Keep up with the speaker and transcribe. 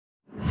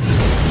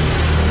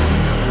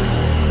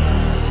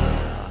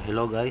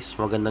hello guys,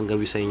 magandang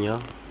gabi sa inyo.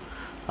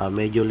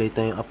 Medyo late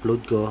na yung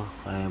upload ko,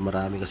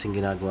 marami kasing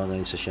ginagawa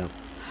ngayon sa shop.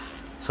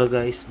 So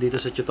guys, dito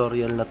sa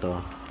tutorial na to,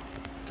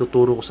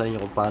 tuturo ko sa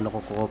inyo kung paano ko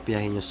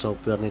kokopyahin yung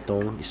software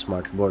nitong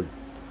Smartboard.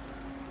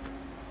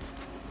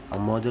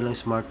 Ang model ng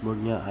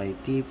Smartboard niya ay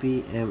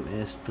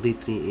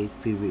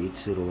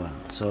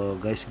TP-MS338PV801.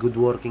 So guys, good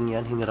working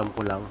yan, hiniram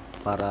ko lang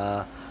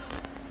para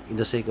in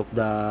the sake of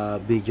the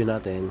video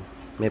natin,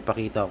 may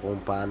pakita kung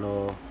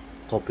paano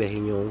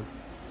kopyahin yung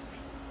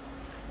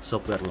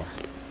software niya.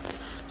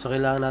 So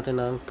kailangan natin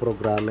ng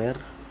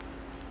programmer,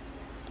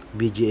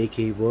 VGA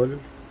cable,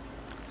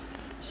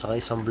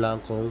 saka isang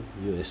blankong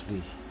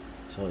USB.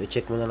 So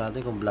i-check muna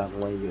natin kung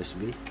blanko nga yung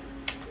USB.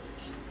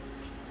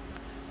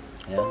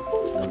 Ayan,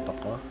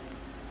 sinampak ko.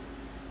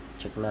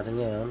 Check natin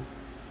ngayon.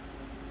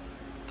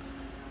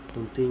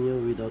 Continue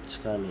without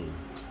scanning.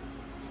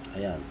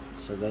 Ayan,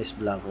 so guys,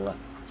 blanko nga.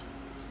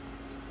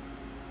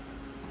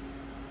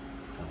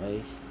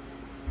 Okay.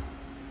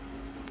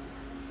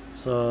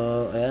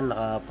 So, ayan,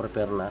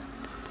 naka-prepare na.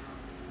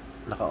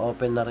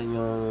 Naka-open na rin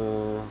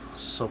yung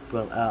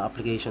software,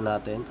 application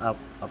natin,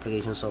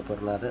 application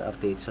software natin,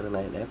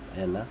 RT809F.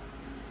 Ayan na.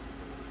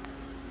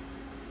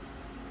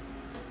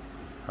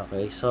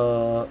 Okay,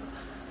 so,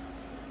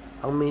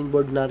 ang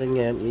mainboard natin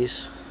ngayon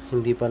is,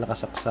 hindi pa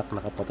nakasaksak,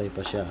 nakapatay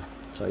pa siya.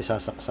 So,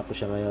 isasaksak ko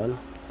siya ngayon.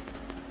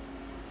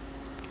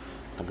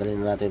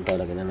 Tanggalin na natin ito,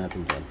 lagyan na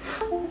natin dyan.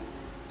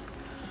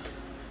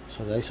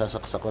 So, guys,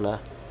 sasaksak ko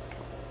na.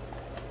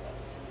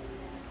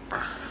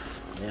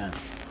 Ayan.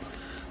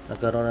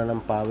 Nagkaroon na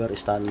ng power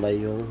standby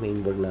yung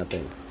mainboard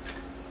natin.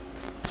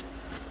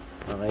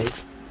 Okay.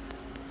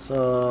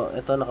 So,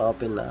 ito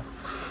naka-open na.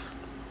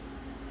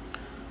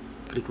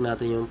 Click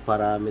natin yung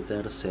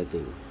parameter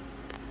setting.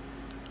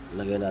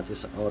 Lagay natin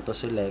sa auto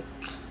select.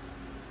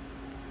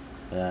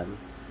 Ayan.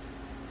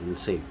 And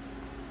save.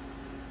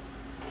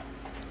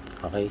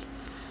 Okay.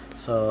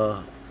 So,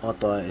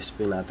 auto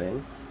ISP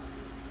natin.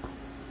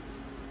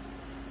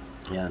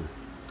 Ayan.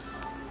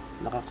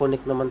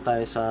 Naka-connect naman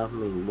tayo sa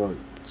mainboard.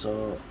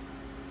 So,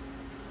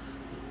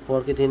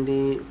 porket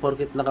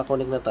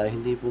naka-connect na tayo,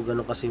 hindi po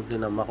ganun kasimple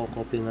na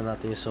makokopy na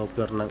natin yung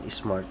software ng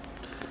Smart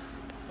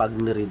pag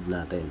ni-read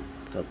natin.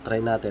 So, try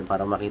natin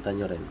para makita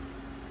nyo rin.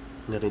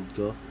 Ni-read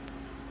ko.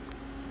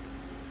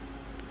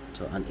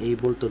 So,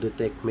 unable to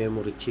detect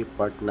memory chip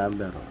part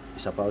number.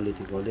 Isa pa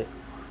ulitin ko ulit.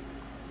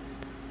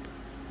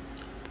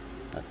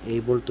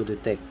 Unable to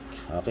detect.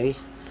 Okay?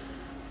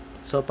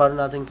 So, paano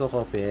natin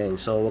kokopyahin?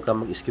 So, huwag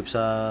kang mag-skip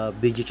sa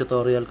video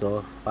tutorial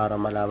ko para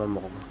malaman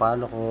mo kung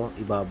paano ko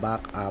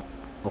i-back up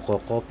o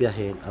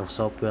kokopyahin ang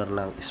software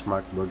ng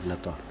Smartboard na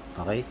to.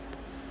 Okay?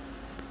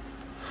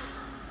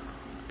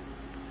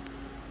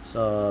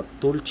 So,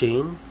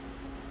 toolchain.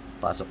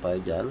 Pasok tayo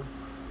dyan.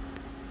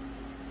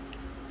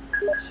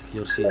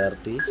 Secure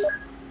CRT.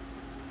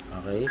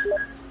 Okay.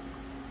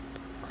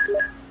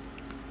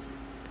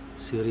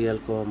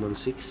 Serial common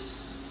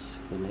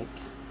 6.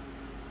 Connect.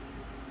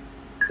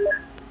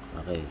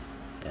 Okay,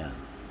 ayan.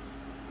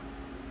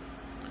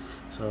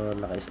 So,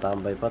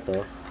 naka-standby pa to.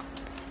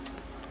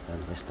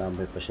 Ayan,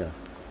 naka-standby pa siya.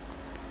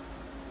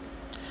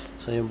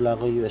 So, yung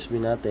blankong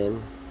USB natin,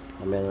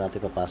 mamaya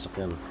natin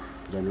papasok yan.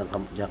 Diyan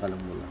ka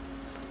lang muna.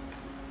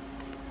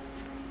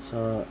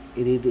 So,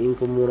 ididiin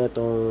ko muna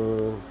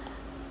itong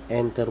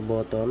enter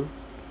button.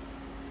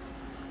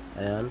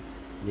 Ayan,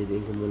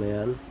 ididiin ko muna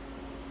yan.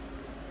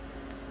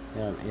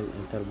 Ayan,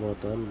 enter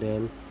button.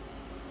 Then,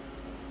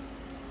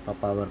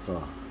 pa-power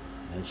ko.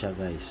 Ayan siya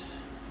guys.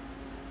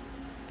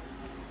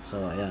 So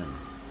ayan,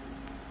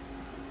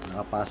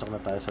 nakapasok na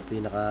tayo sa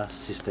pinaka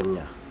system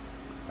nya.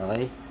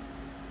 Okay.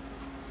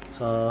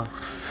 So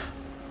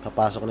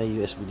papasok na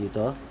yung USB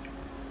dito.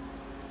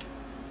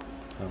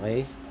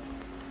 Okay.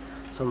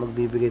 So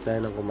magbibigay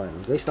tayo ng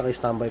command. Guys,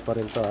 naka-standby pa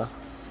rin to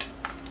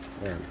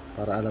Ayan,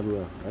 para alam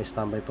nyo,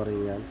 naka-standby pa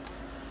rin yan.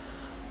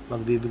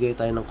 Magbibigay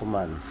tayo ng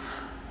command.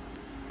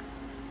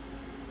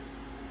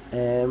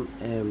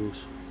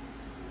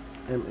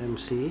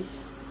 MMC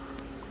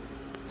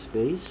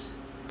space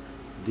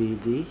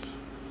DD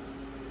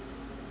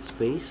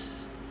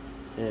space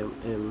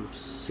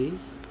MMC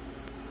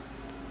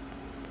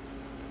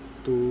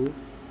to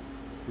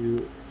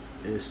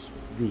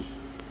USB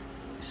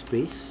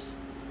space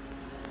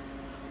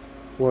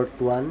port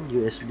 1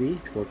 USB,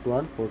 port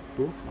 1, port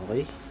 2,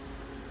 okay,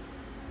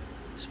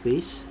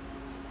 space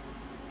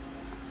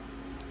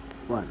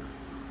 1.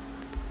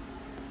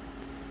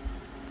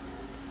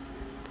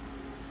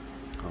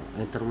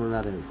 Enter muna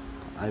natin.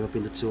 Ayaw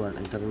mapindot si 1.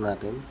 Enter muna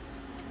natin.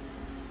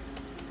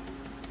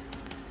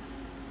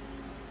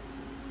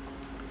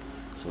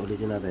 So,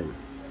 ulitin natin.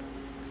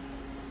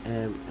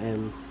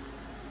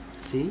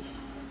 MMC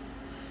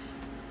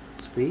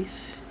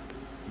space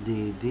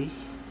DD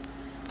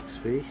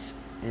space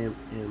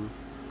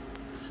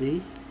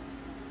MMC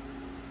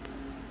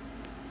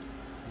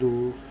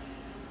do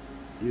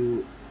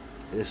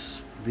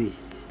USB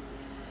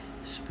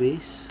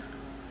space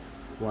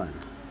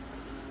 1.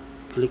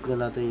 Click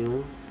na natin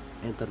yung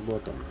enter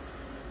button.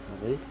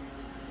 Okay.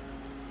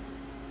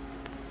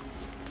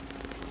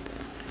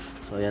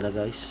 So ayan na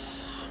guys,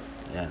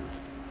 ayan,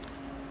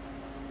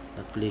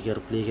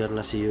 nag-flicker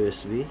na si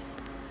USB.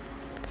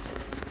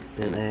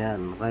 Then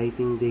ayan,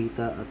 writing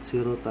data at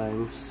 0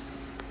 times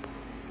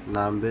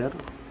number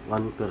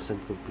 1%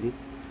 complete.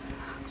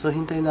 So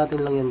hintayin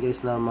natin lang yan guys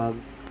na mag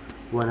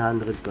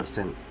 100%.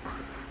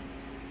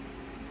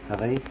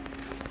 Okay,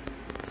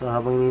 so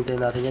habang hinihintay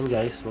natin yan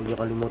guys, huwag nyo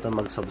kalimutan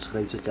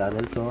mag-subscribe sa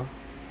channel ko.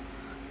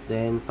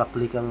 Then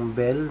pa-click ang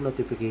bell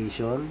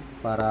notification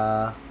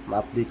para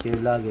ma-update kayo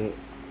lagi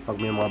pag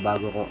may mga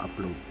bago kong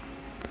upload.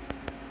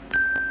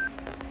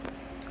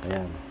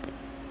 Ayan,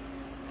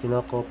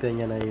 kinokopya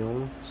niya na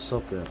yung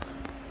software.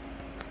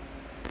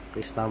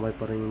 Okay, standby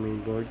pa rin yung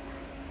mainboard.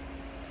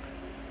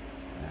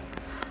 Ayan.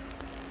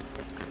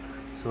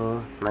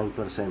 So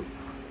 9%.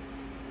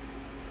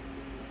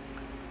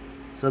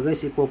 So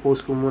guys,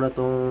 ipopost ko muna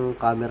tong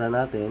camera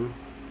natin,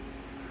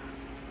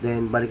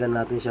 then balikan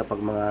natin siya pag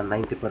mga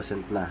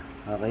 90% na.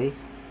 Okay,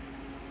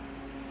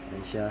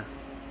 ayan siya.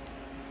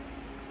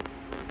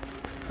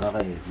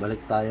 Okay,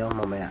 balik tayo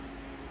mamaya.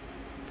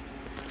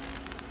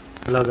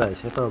 Hello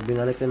guys, ito,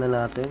 binalikan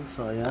na natin.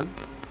 So ayan,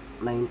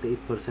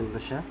 98% na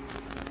siya.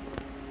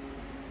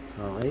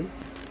 Okay.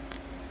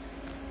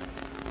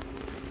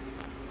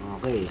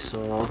 Okay,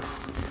 so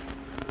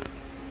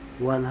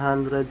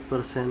 100%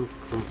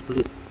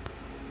 complete.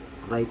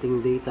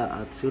 Writing data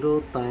at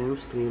 0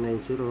 times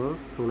 390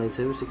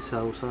 297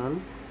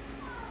 6,000.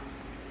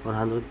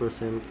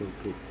 100%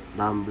 complete.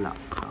 Non-black.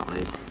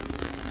 Okay.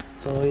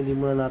 So hindi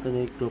muna natin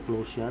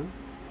i-close yan.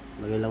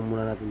 Lagay lang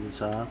muna natin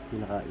dito sa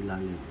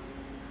pinaka-ilalim.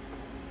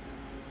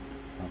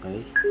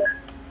 Okay.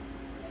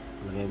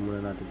 Lagay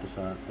muna natin ito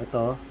sa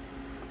ito.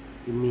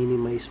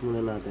 I-minimize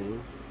muna natin,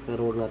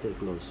 pero wag natin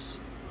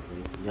i-close.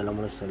 Okay. Diyan lang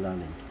muna sa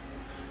ilalim.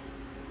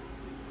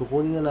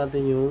 Kukunin na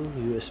natin yung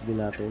USB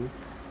natin.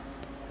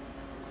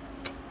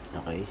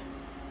 Okay.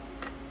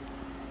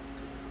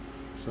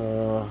 So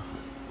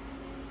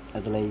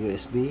ito na yung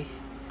USB.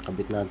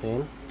 Kabit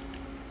natin.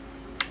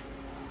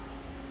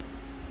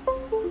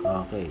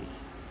 Okay.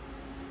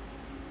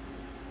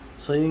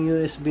 So yung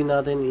USB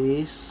natin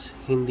is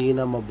hindi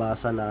na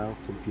mabasa ng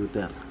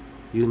computer.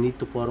 You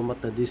need to format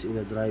the disk in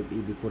the drive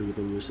before you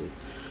can use it.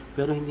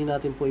 Pero hindi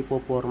natin po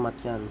ipo-format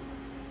yan,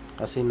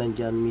 kasi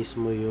nandyan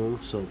mismo yung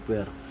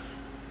software.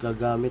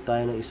 Gagamit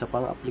tayo ng isa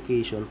pang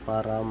application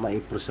para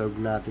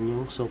ma-preserve natin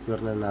yung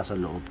software na nasa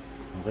loob.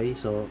 Okay,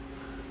 so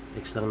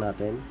X lang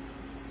natin,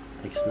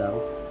 X lang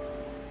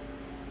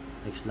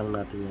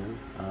natin yan.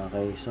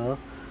 Okay, so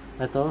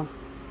ito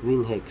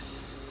WinHex,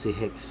 si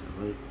Hex.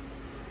 Okay,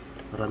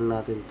 run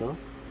natin to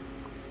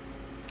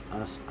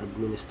as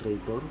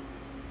administrator.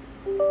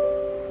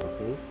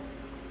 Okay,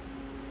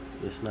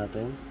 yes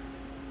natin.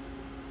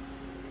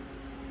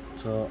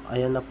 So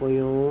ayan na po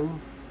yung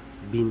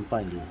bin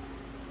file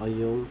o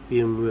yung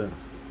firmware.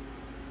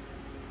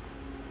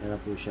 Ayan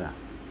na po siya.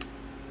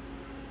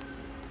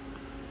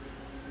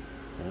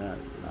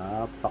 Ayan,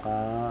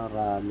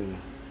 napakarami.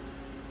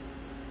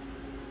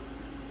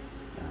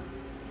 Ayan.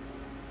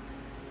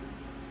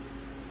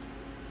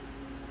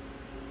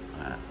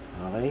 Ayan.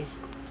 Okay,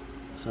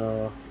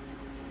 so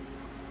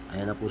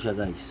ayan na po siya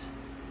guys.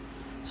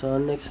 So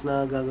next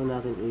na gagawin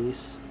natin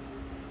is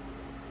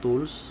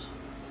tools.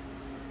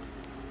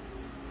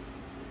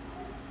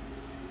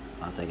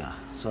 Teka,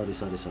 sorry.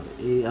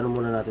 Ano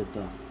muna natin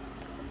to,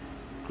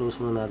 close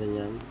muna natin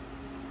yan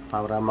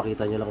para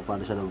makita nyo lang kung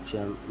paano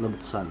siya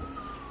nabuksan.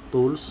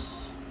 Tools,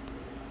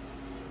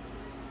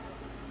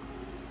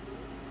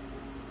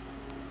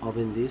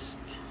 open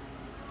disk.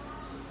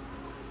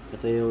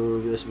 Ito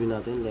yung USB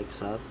natin,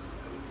 Lexar.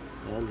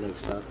 Ayan,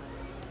 Lexar.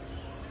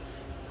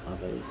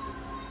 Okay,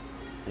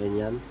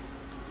 ayan yan.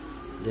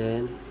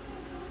 Then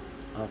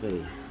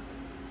okay,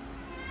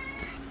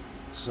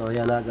 so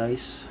ayan na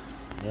guys.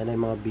 Ayan na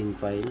yung mga bin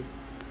file.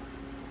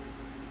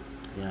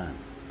 Ayan.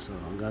 So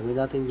ang gagawin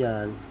natin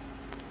dyan,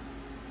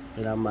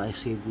 kailangan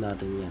ma-save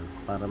natin yan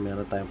para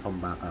meron tayong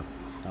pang backup.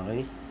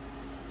 Okay,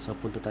 so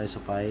punta tayo sa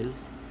file,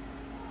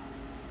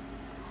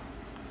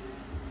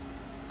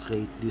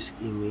 create disk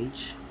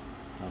image.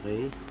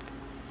 Okay,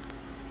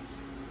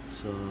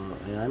 so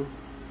ayan,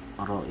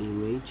 raw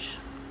image.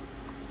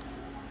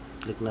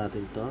 Click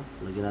natin to,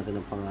 lagyan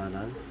natin ng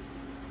pangalan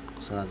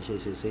kung saan natin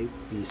siya i-save.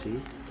 PC,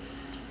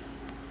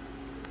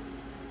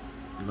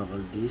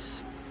 local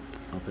disk,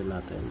 open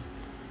natin,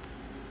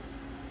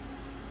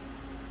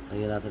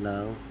 lagyan natin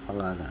ng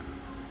pangalan.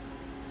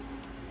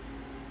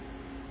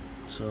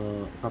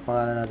 So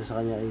ipapangalan natin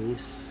sa kanya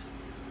is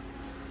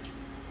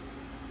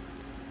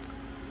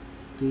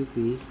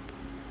TP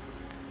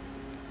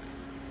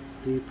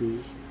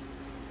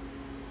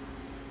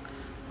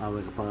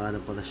may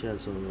kapangalan pala siya,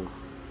 so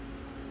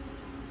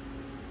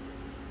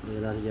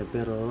lagyan natin dyan,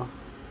 pero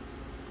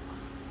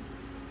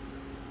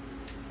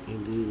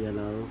hindi yan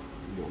ang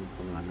buong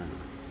pangalan.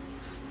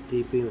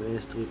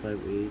 TPMS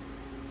 358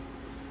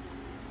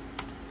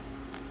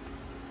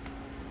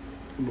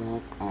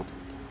 backup.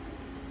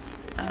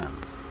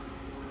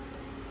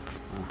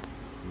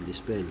 Hindi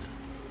spell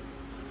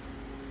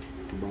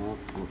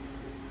backup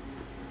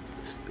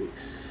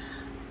space.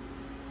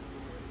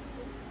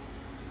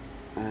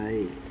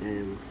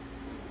 .im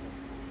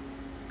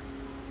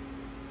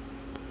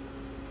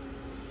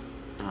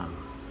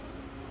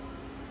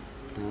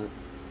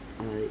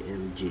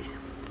 .img.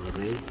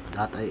 Okay,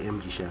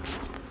 .img siya.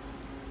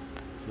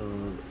 So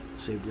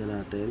save na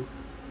natin.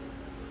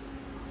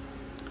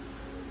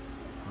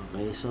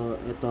 Okay, so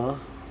ito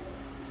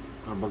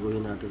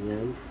babaguhin natin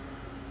yan.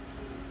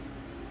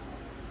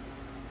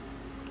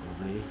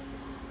 Okay,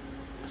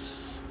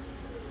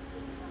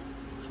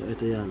 so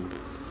ito yan,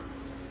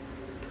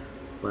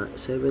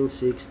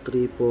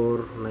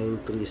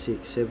 7634936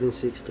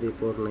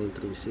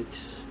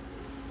 7634936.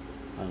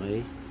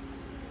 Okay,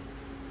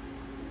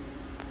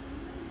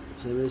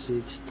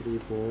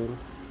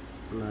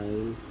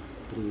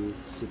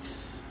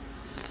 7634936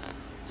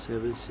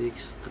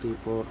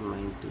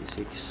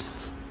 7634936.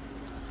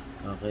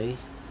 Okay,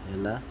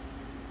 yan na.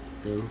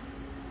 Then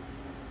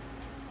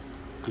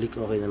click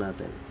OK na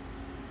natin.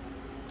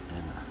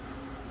 Ayan na.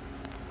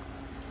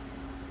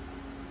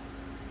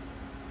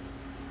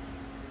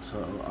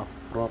 So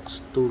approx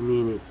 2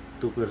 minute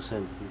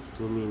 2%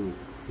 2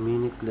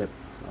 minute left.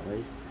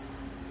 Okay,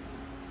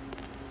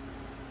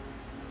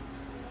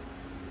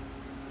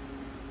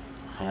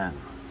 ayan.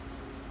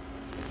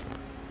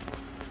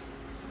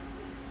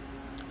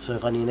 So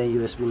kanina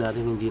yung USB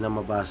natin hindi na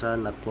mabasa,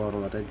 not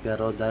formatted,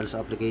 pero dahil sa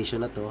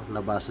application na to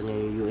nabasa niya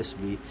yung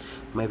USB,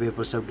 may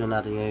preserve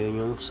na natin ngayon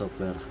yung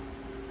software.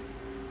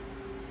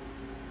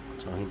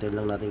 So hintayin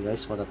lang natin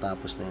guys,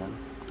 matatapos na yan.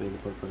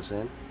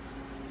 24%.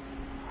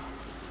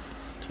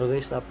 So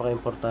guys,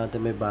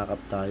 napaka-importante may backup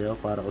tayo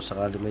para kung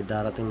sakali may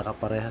darating na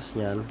kaparehas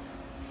niyan,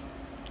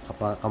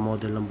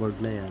 kamodel ng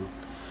board na yan,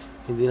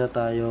 hindi na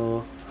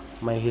tayo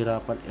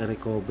mahihirapan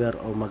i-recover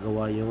o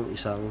magawa yung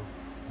isang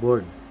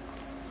board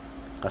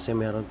kasi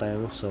meron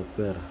tayong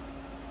software.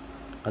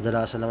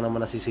 Kadalasan lang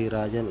naman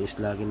nasisira dyan is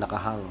laging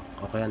nakahang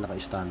o kaya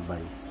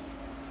naka-standby.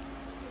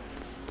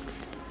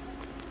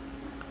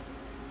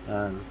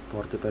 Yan,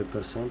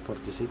 45%,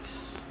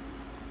 46%.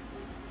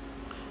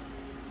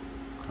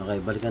 Okay,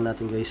 balikan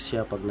natin guys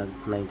siya pag nag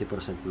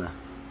 90% na.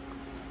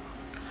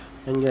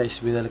 Yan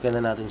guys, binalikan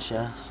na natin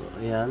siya. So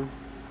ayan,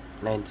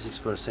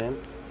 96%.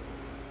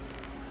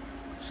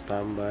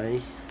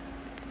 Standby.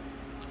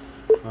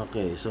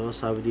 Okay, so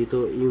sabi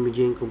dito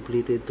imaging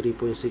completed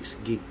 3.6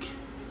 gig.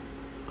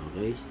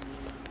 Okay,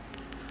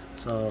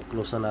 so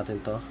close na natin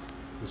to,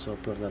 yung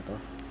software na to.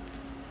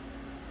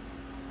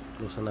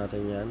 Close na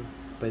natin yan.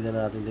 Pwede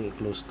na natin din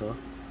i-close to.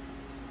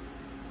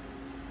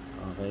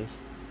 Okay,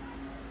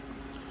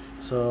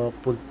 so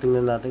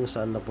tingnan natin kung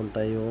saan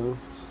napunta yung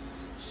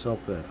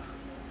software.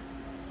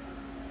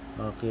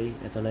 Okay,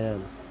 ito na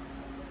yan.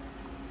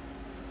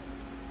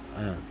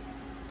 Ayan,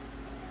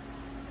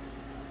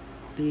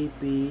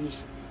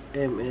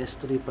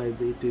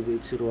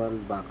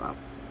 TPMS3582801 backup.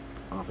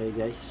 Okay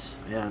guys,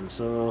 ayan,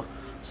 so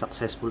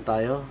successful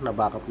tayo, na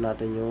backup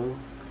natin yung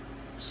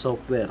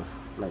software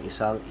ng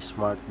isang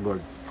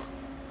smartboard.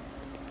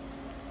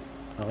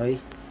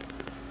 Okay,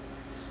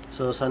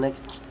 so sa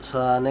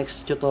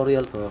next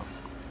tutorial ko,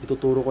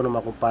 ituturo ko naman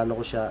kung paano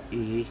ko siya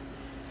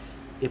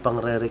ipang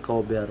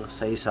re-recover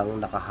sa isang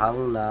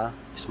nakahang na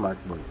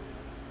smartboard.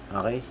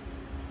 Okay,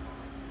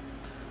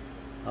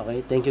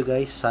 okay, thank you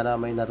guys. Sana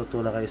may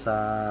natutunan kayo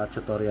sa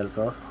tutorial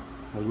ko.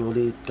 Huwag niyo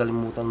ulit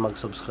kalimutan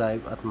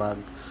mag-subscribe at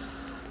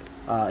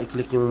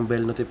i-click yung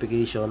bell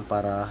notification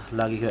para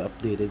lagi kayo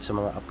updated sa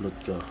mga upload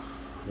ko.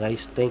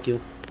 Guys, thank you.